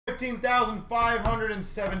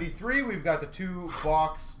15,573. We've got the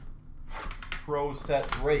 2-box Pro Set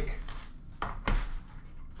break.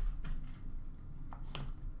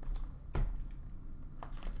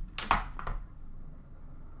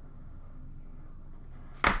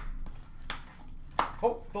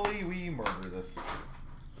 Hopefully we murder this.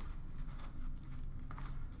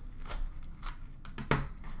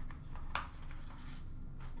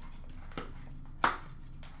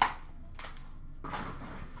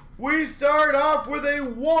 We start off with a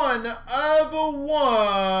 1 of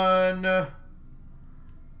 1.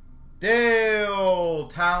 Dale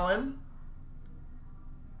Talon.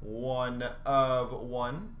 1 of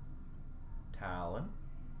 1. Talon.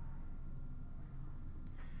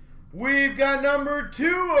 We've got number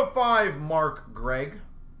 2 of 5, Mark Gregg.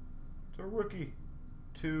 It's a rookie.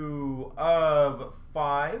 2 of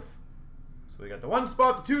 5. So we got the 1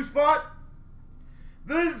 spot, the 2 spot.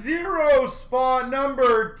 The 0 spot,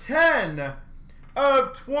 number 10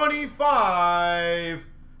 of 25,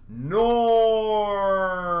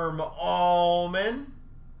 Norm Allman.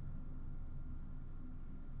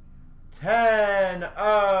 10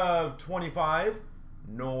 of 25,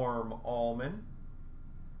 Norm Allman.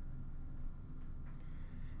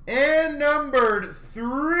 And numbered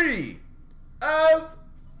 3 of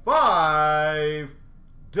 5,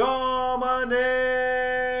 Dominic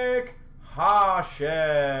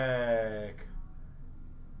Hasek.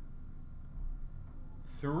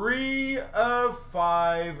 3 of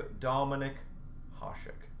 5, Dominic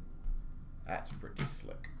Hasek. That's pretty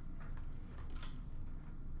slick.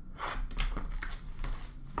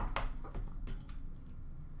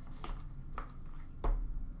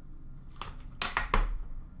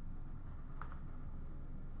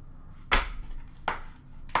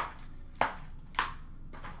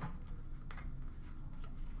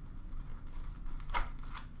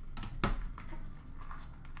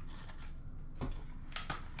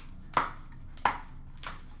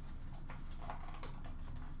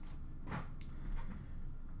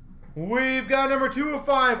 We've got number 2 of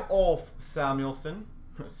 5, Ulf Samuelson.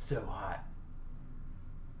 So hot.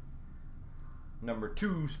 Number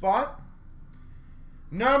 2 spot.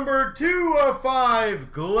 Number 2 of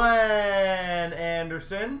 5, Glenn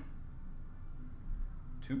Anderson.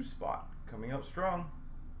 2 spot. Coming up strong.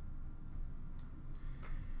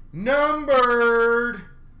 Numbered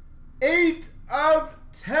 8 of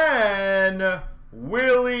 10,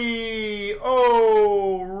 Willie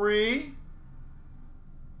O'Ree.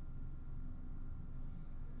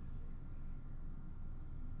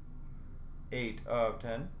 8 of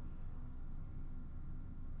 10.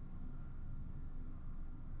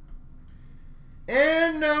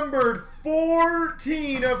 And numbered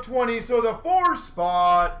 14 of 20. So the 4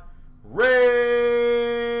 spot, Ray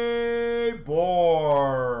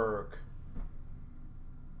Bork.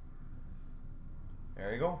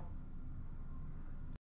 There you go.